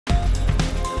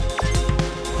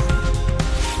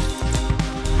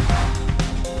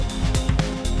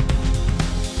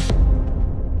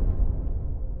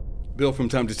Bill, from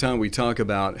time to time we talk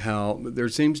about how there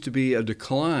seems to be a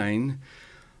decline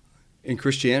in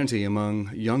Christianity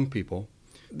among young people.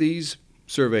 These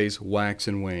surveys wax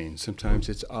and wane. Sometimes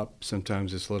it's up,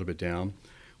 sometimes it's a little bit down.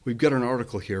 We've got an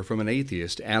article here from an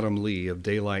atheist, Adam Lee of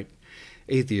Daylight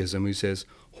Atheism, who says,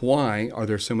 why are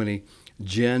there so many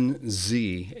Gen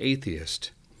Z atheists?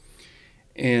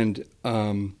 And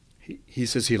he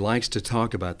says he likes to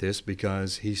talk about this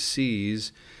because he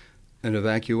sees an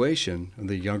evacuation of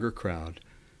the younger crowd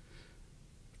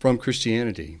from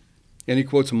Christianity. And he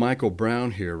quotes Michael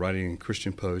Brown here, writing in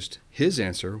Christian Post, his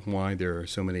answer why there are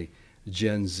so many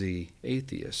Gen Z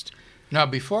atheists. Now,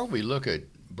 before we look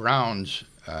at Brown's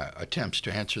attempts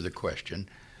to answer the question,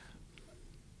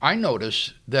 I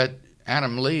notice that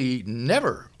Adam Lee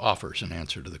never offers an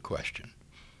answer to the question.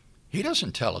 He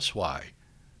doesn't tell us why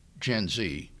Gen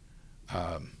Z,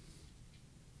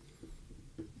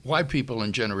 why people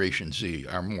in Generation Z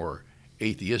are more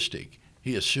atheistic.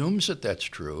 He assumes that that's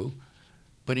true,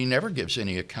 but he never gives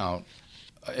any account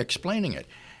explaining it.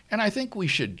 And I think we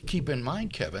should keep in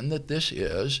mind, Kevin, that this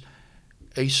is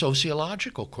a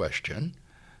sociological question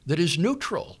that is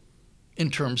neutral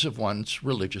in terms of one's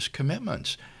religious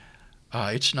commitments.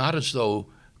 It's not as though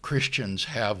Christians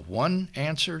have one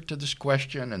answer to this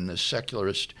question and the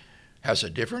secularist has a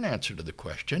different answer to the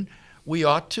question. We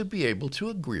ought to be able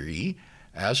to agree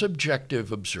as objective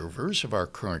observers of our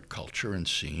current culture and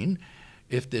scene,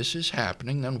 if this is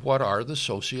happening, then what are the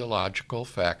sociological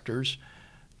factors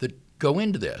that go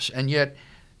into this? And yet,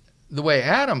 the way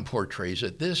Adam portrays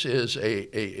it, this is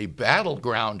a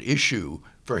battleground issue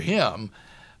for him,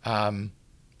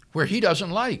 where he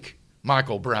doesn't like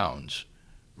Michael Brown's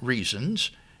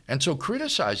reasons, and so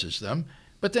criticizes them,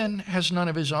 but then has none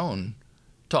of his own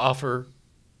to offer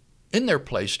in their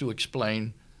place to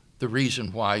explain the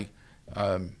reason why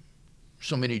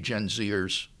so many Gen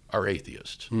Zers are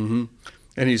atheists. Mm-hmm.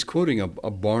 And he's quoting a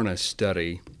Barna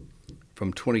study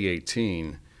from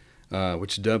 2018,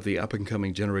 which dubbed the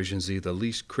up-and-coming Generation Z the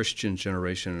least Christian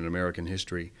generation in American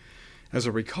history. As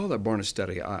I recall that Barna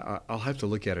study, I'll have to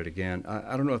look at it again.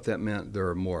 I don't know if that meant there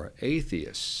are more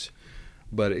atheists,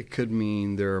 but it could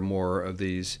mean there are more of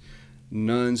these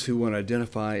nuns who want to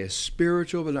identify as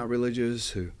spiritual but not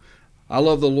religious, who I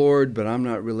love the Lord, but I'm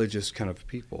not religious kind of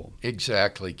people.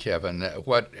 Exactly, Kevin.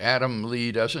 What Adam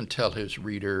Lee doesn't tell his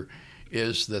reader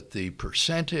is that the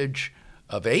percentage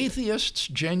of atheists,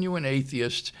 genuine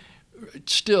atheists,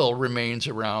 still remains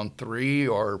around 3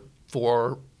 or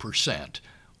 4%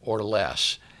 or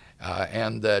less,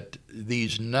 and that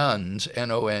these nuns,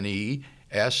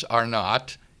 N-O-N-E-S, are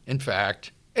not, in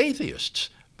fact, atheists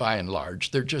by and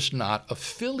large. They're just not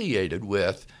affiliated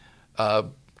with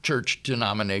church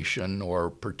denomination or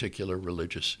particular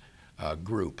religious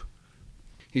group.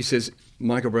 He says,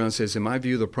 Michael Brown says, in my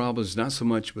view, the problem is not so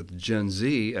much with Gen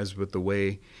Z as with the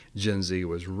way Gen Z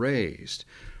was raised.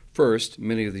 First,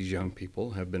 many of these young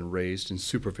people have been raised in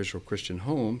superficial Christian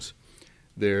homes.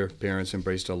 Their parents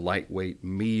embraced a lightweight,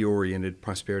 me-oriented,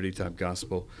 prosperity-type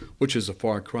gospel, which is a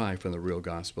far cry from the real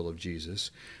gospel of Jesus.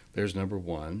 There's number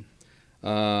one.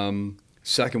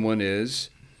 Second one is,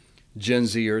 Gen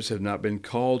Zers have not been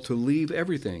called to leave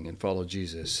everything and follow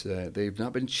Jesus. They've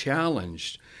not been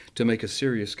challenged to make a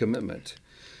serious commitment.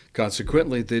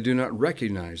 Consequently, they do not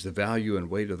recognize the value and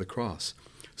weight of the cross.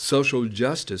 Social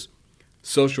justice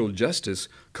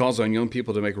calls on young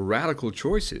people to make radical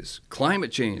choices.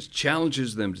 Climate change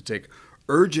challenges them to take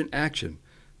urgent action.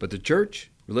 But the church,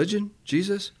 religion,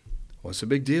 Jesus, what's the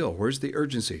big deal? Where's the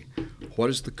urgency? What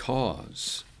is the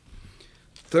cause?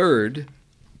 Third,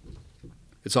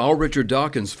 it's all Richard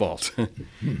Dawkins' fault.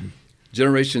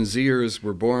 Generation Zers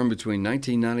were born between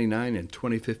 1999 and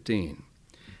 2015.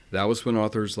 That was when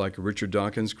authors like Richard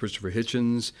Dawkins, Christopher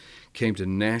Hitchens came to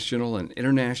national and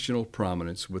international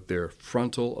prominence with their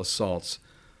frontal assaults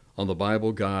on the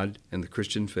Bible, God, and the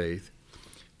Christian faith.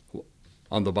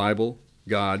 On the Bible,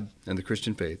 God, and the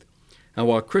Christian faith. And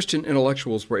while Christian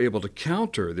intellectuals were able to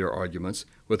counter their arguments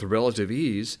with relative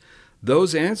ease,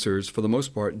 those answers, for the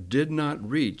most part, did not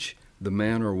reach the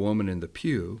man or woman in the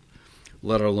pew,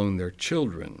 let alone their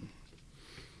children.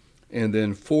 And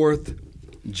then fourth,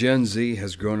 Gen Z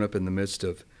has grown up in the midst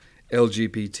of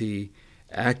LGBT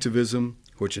activism,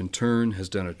 which in turn has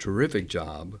done a terrific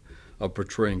job of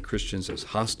portraying Christians as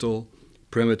hostile,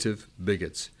 primitive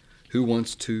bigots. Who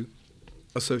wants to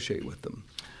associate with them?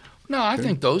 No, I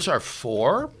think those are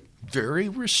 4 very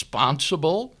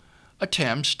responsible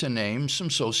attempts to name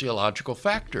some sociological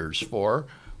factors for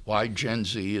why Gen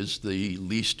Z is the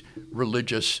least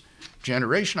religious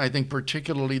generation. I think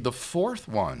particularly the 4th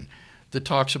one that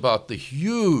talks about the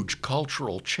huge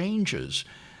cultural changes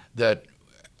that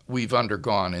we've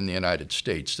undergone in the United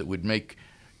States that would make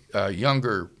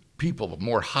younger people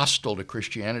more hostile to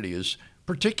Christianity is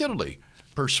particularly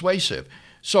persuasive.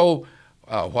 So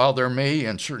while there may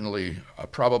and certainly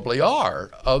probably are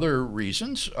other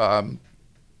reasons,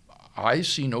 I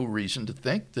see no reason to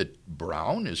think that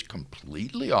Brown is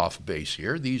completely off base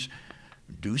here. These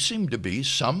do seem to be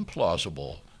some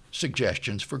plausible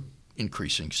suggestions for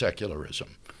increasing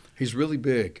secularism. He's really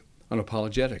big on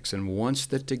apologetics and wants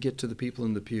that to get to the people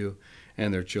in the pew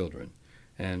and their children.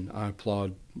 And I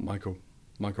applaud Michael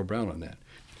Brown on that.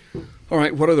 All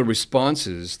right, what are the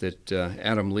responses that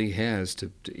Adam Lee has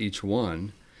to each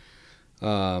one?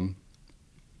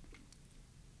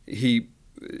 He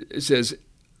says,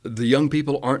 the young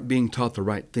people aren't being taught the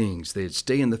right things. They'd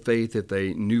stay in the faith if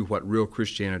they knew what real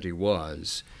Christianity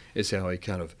was, is how he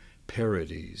kind of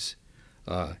parodies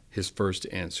his first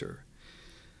answer.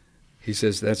 He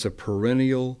says that's a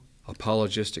perennial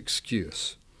apologist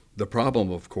excuse. The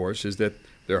problem, of course, is that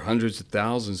there are hundreds of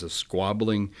thousands of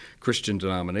squabbling Christian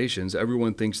denominations.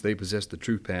 Everyone thinks they possess the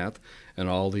true path, and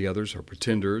all the others are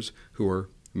pretenders who are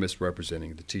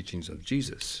misrepresenting the teachings of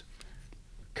Jesus.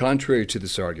 Contrary to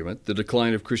this argument, the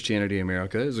decline of Christianity in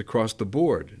America is across the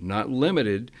board, not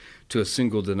limited to a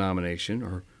single denomination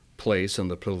or place on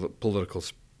the political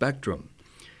spectrum.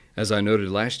 As I noted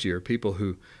last year, people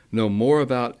who know more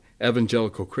about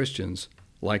evangelical Christians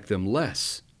like them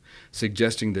less,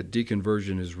 suggesting that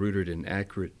deconversion is rooted in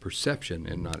accurate perception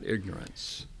and not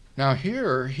ignorance. Now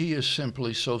here he is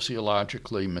simply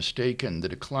sociologically mistaken. The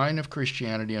decline of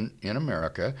Christianity in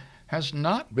America has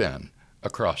not been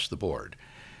across the board.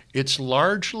 It's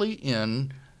largely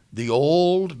in the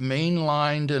old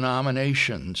mainline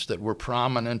denominations that were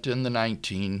prominent in the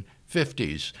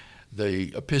 1950s,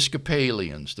 the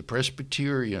Episcopalians, the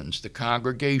Presbyterians, the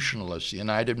Congregationalists, the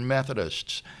United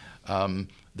Methodists,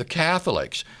 the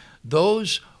Catholics.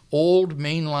 Those old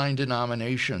mainline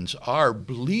denominations are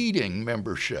bleeding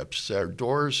memberships. Their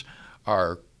doors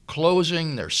are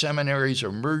closing, their seminaries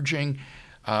are merging.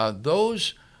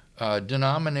 Those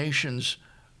denominations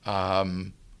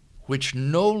which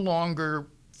no longer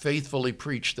faithfully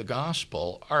preach the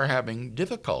gospel are having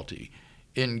difficulty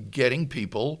in getting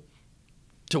people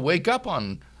to wake up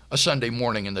on a Sunday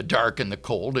morning in the dark and the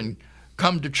cold and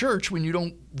come to church when you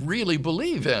don't really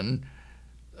believe in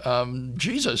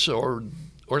Jesus or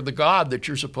the God that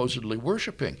you're supposedly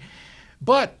worshiping.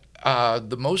 But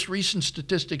the most recent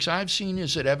statistics I've seen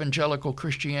is that evangelical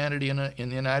Christianity in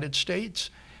the United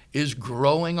States is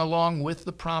growing along with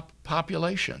the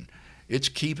population. It's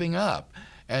keeping up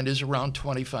and is around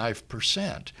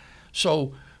 25%.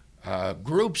 So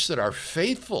groups that are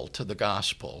faithful to the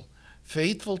gospel,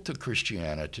 faithful to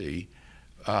Christianity,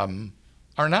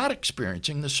 are not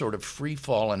experiencing the sort of free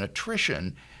fall and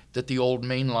attrition that the old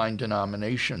mainline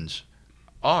denominations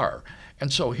are.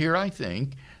 And so here I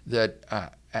think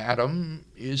that Adam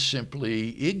is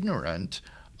simply ignorant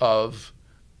of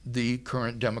the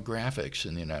current demographics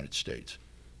in the United States.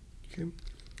 Okay.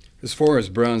 As far as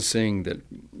Brown saying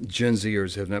that Gen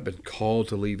Zers have not been called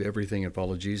to leave everything and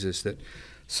follow Jesus, that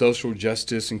social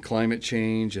justice and climate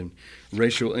change and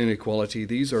racial inequality,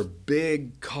 these are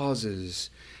big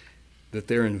causes that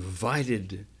they're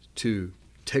invited to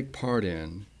take part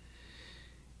in.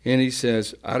 And he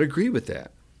says, I'd agree with that.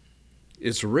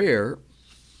 It's rare.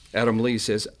 Adam Lee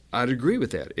says, I'd agree with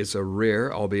that. It's a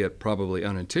rare, albeit probably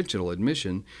unintentional,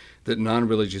 admission that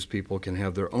non-religious people can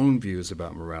have their own views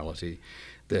about morality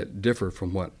that differ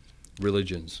from what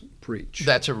religions preach.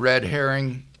 That's a red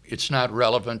herring. It's not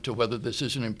relevant to whether this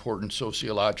is an important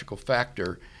sociological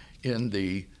factor in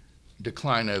the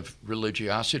decline of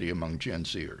religiosity among Gen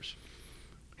Zers.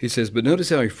 He says, but notice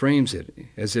how he frames it,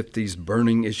 as if these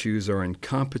burning issues are in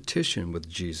competition with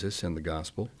Jesus and the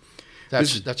gospel.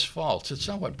 That's false. It's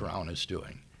not what Brown is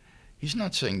doing. He's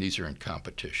not saying these are in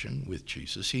competition with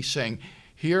Jesus. He's saying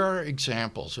here are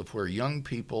examples of where young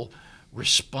people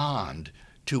respond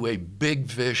to a big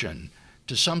vision,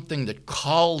 to something that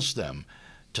calls them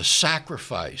to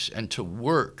sacrifice and to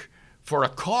work for a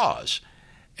cause.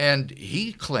 And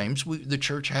he claims the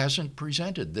church hasn't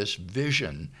presented this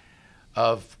vision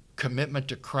of commitment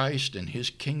to Christ and his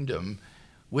kingdom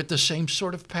with the same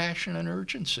sort of passion and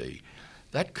urgency.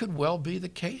 That could well be the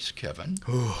case, Kevin.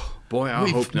 Oh, boy, I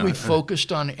hope not. We've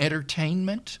focused on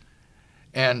entertainment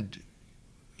and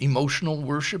emotional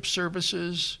worship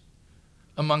services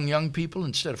among young people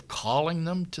instead of calling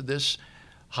them to this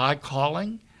high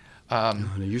calling.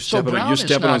 You're stepping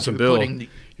on some Bill.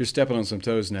 You're stepping on some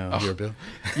toes now, here, Bill.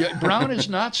 Yeah, Brown is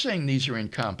not saying these are in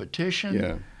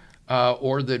competition,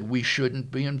 or that we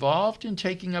shouldn't be involved in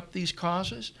taking up these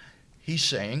causes. He's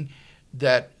saying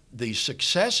that the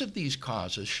success of these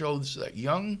causes shows that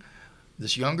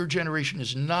this younger generation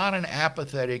is not an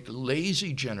apathetic,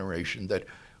 lazy generation, that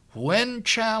when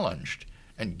challenged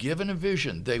and given a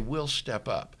vision, they will step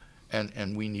up.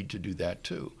 And we need to do that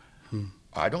too.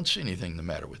 I don't see anything the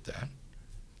matter with that.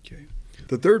 Okay.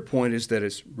 The third point is that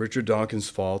it's Richard Dawkins'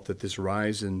 fault that this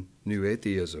rise in New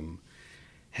Atheism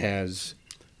has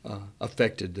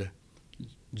affected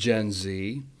Gen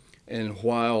Z. And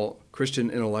while Christian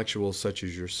intellectuals such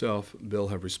as yourself, Bill,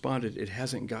 have responded, it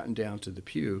hasn't gotten down to the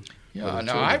pew. Yeah,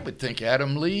 now I would think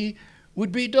Adam Lee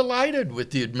would be delighted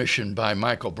with the admission by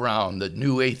Michael Brown that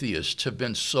new atheists have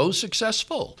been so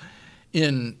successful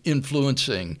in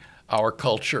influencing our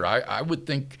culture. I would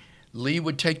think Lee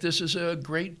would take this as a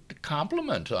great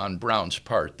compliment on Brown's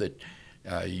part, that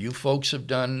you folks have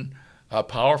done a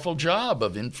powerful job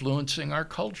of influencing our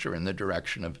culture in the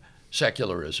direction of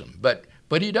secularism. But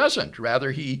he doesn't.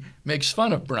 Rather, he makes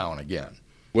fun of Brown again.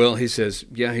 Well, he says,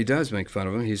 yeah, he does make fun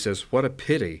of him. He says, what a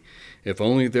pity. If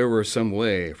only there were some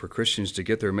way for Christians to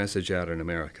get their message out in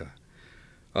America.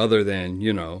 Other than,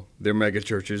 you know, their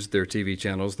megachurches, their TV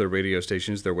channels, their radio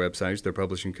stations, their websites, their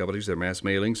publishing companies, their mass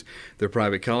mailings, their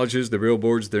private colleges, their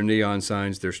billboards, their neon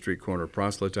signs, their street corner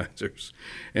proselytizers,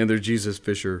 and their Jesus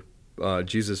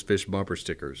Fish bumper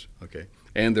stickers, okay,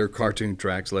 and their cartoon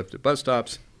tracks left at bus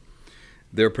stops,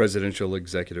 their presidential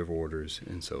executive orders,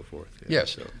 and so forth. Yeah,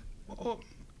 yes.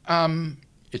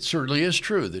 It certainly is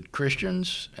true that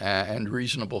Christians, and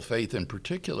reasonable faith in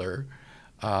particular,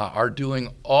 are doing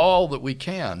all that we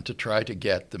can to try to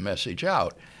get the message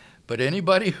out. But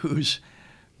anybody who's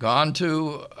gone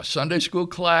to a Sunday school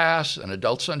class, an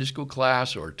adult Sunday school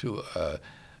class, or to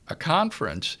a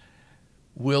conference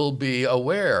will be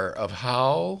aware of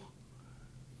how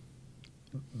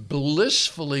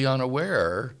blissfully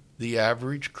unaware the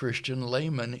average Christian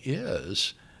layman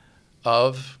is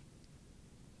of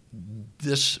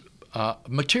this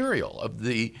material, of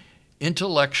the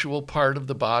intellectual part of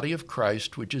the body of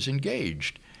Christ which is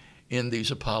engaged in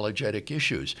these apologetic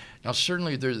issues. Now,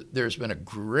 certainly there's been a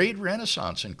great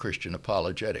renaissance in Christian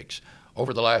apologetics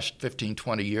over the last 15,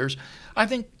 20 years, I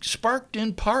think sparked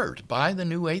in part by the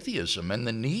new atheism and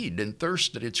the need and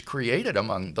thirst that it's created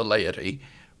among the laity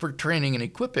for training and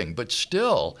equipping. But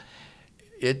still,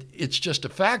 it's just a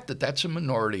fact that that's a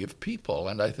minority of people,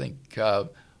 and I think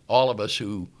all of us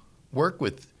who work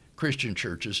with Christian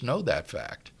churches know that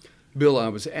fact. Bill, I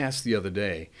was asked the other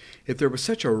day if there was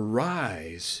such a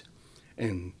rise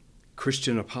in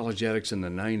Christian apologetics in the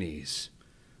 90s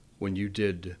when you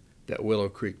did that Willow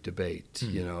Creek debate,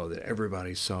 you know, that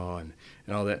everybody saw and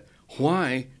all that.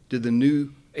 Why did the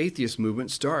new atheist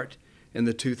movement start in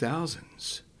the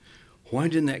 2000s? Why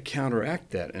didn't that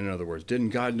counteract that? In other words, didn't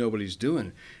God know what he's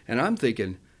doing? And I'm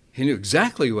thinking he knew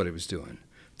exactly what he was doing.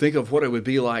 Think of what it would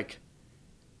be like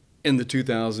in the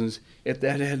 2000s if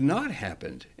that had not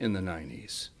happened in the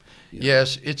 90s.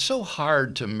 Yes, it's so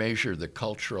hard to measure the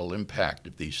cultural impact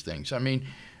of these things. I mean,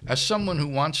 as someone who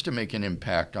wants to make an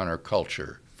impact on our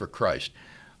culture for Christ,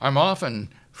 I'm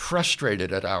often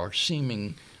frustrated at our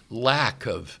seeming lack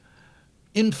of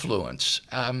influence.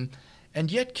 And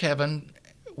yet, Kevin,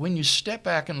 when you step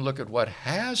back and look at what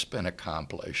has been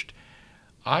accomplished,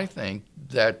 I think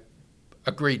that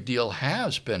a great deal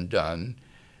has been done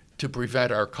to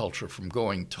prevent our culture from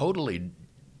going totally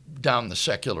down the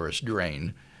secularist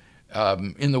drain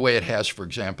in the way it has, for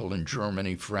example, in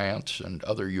Germany, France, and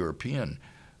other European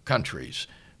countries.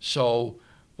 So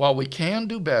while we can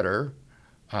do better,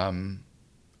 and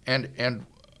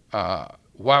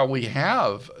while we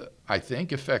have, I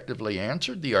think, effectively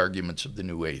answered the arguments of the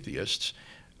new atheists,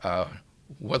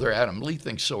 whether Adam Lee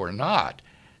thinks so or not,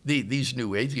 these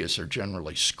new atheists are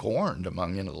generally scorned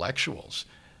among intellectuals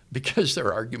because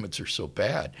their arguments are so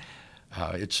bad.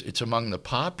 It's among the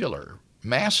popular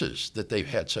masses that they've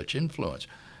had such influence.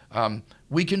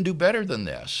 We can do better than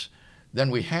this,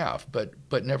 than we have,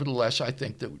 but nevertheless, I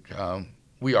think that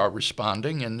we are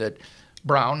responding, and that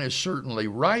Brown is certainly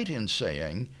right in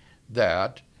saying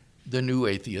that the new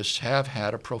atheists have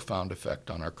had a profound effect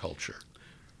on our culture.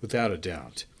 Without a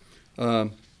doubt.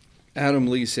 Adam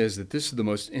Lee says that this is the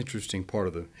most interesting part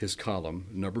of his column,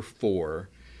 number 4.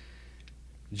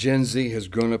 Gen Z has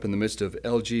grown up in the midst of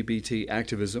LGBT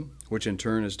activism, which in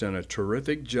turn has done a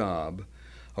terrific job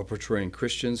of portraying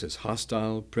Christians as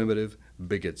hostile, primitive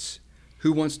bigots.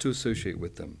 Who wants to associate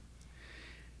with them?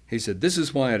 He said, this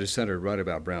is why I decided to write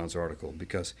about Brown's article,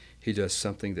 because he does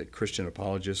something that Christian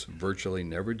apologists virtually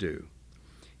never do.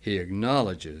 He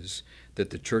acknowledges that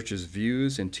the church's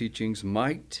views and teachings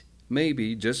might,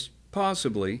 maybe, just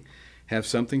possibly, have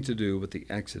something to do with the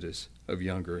exodus of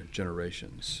younger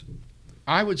generations.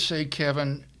 I would say,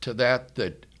 Kevin, to that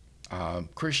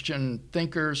Christian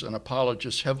thinkers and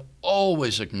apologists have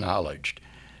always acknowledged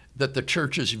that the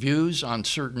church's views on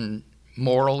certain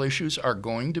moral issues are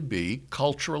going to be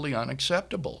culturally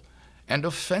unacceptable and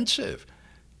offensive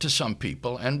to some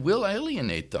people and will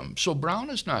alienate them. So Brown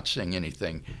is not saying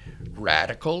anything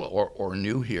radical or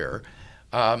new here.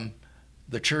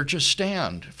 The church's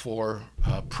stand for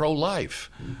pro-life,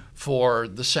 for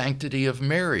the sanctity of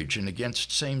marriage and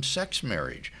against same-sex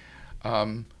marriage,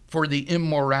 for the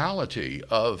immorality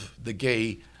of the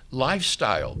gay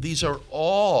lifestyle. These are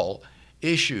all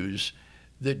issues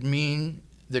that mean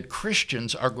that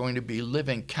Christians are going to be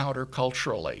living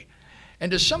counterculturally.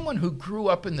 And as someone who grew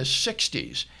up in the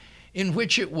 60s, in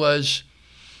which it was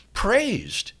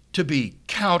praised to be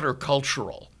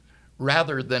countercultural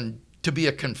rather than to be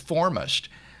a conformist,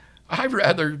 I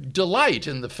rather delight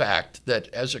in the fact that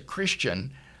as a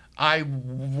Christian, I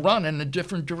run in a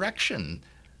different direction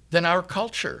than our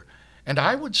culture. And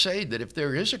I would say that if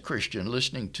there is a Christian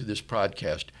listening to this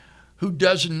podcast who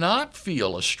does not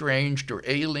feel estranged or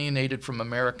alienated from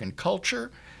American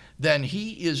culture, then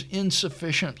he is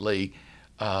insufficiently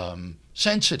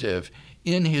sensitive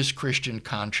in his Christian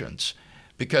conscience,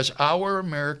 because our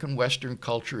American Western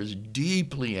culture is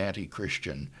deeply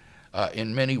anti-Christian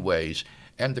in many ways,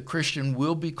 and the Christian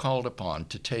will be called upon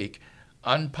to take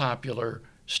unpopular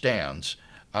stands,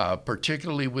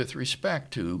 particularly with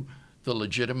respect to the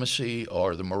legitimacy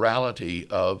or the morality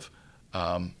of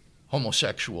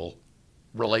homosexual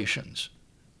relations.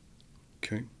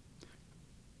 Okay.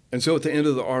 And so at the end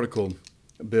of the article,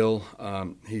 Bill,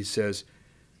 he says,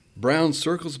 Brown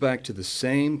circles back to the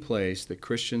same place that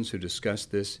Christians who discuss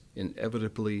this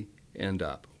inevitably end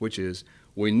up, which is,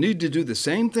 we need to do the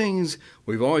same things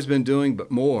we've always been doing,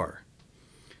 but more.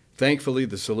 Thankfully,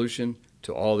 the solution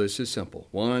to all this is simple.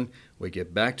 One, we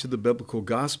get back to the biblical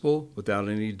gospel without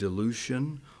any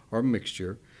dilution or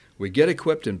mixture. We get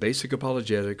equipped in basic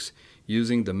apologetics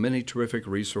using the many terrific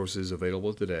resources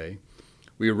available today.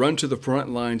 We run to the front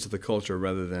lines of the culture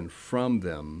rather than from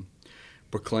them,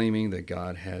 proclaiming that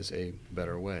God has a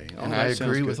better way. And I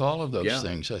agree with all of those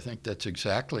things. I think that's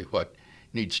exactly what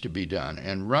needs to be done.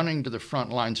 And running to the front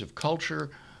lines of culture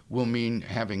will mean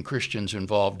having Christians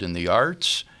involved in the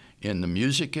arts, in the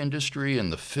music industry, in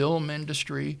the film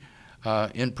industry,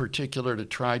 in particular, to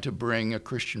try to bring a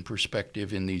Christian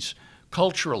perspective in these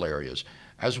cultural areas,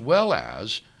 as well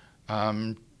as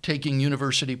taking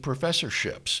university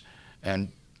professorships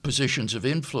and positions of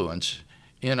influence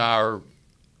in our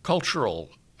cultural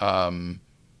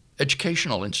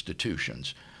educational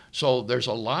institutions. So there's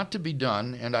a lot to be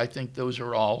done, and I think those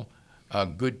are all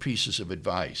good pieces of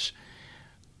advice.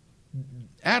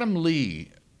 Adam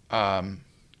Lee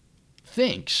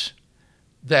thinks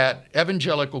that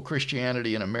evangelical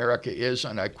Christianity in America is,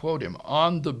 and I quote him,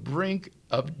 on the brink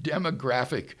of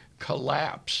demographic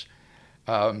collapse.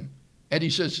 And he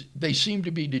says they seem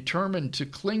to be determined to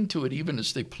cling to it even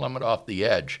as they plummet off the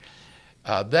edge.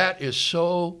 That is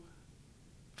so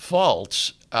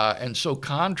false and so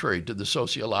contrary to the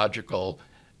sociological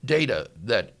data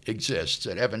that exists,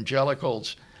 that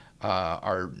evangelicals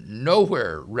are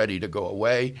nowhere ready to go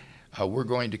away. We're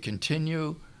going to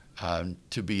continue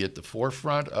to be at the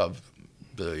forefront of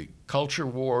the culture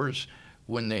wars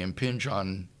when they impinge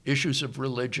on issues of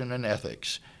religion and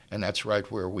ethics, and that's right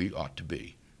where we ought to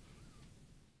be.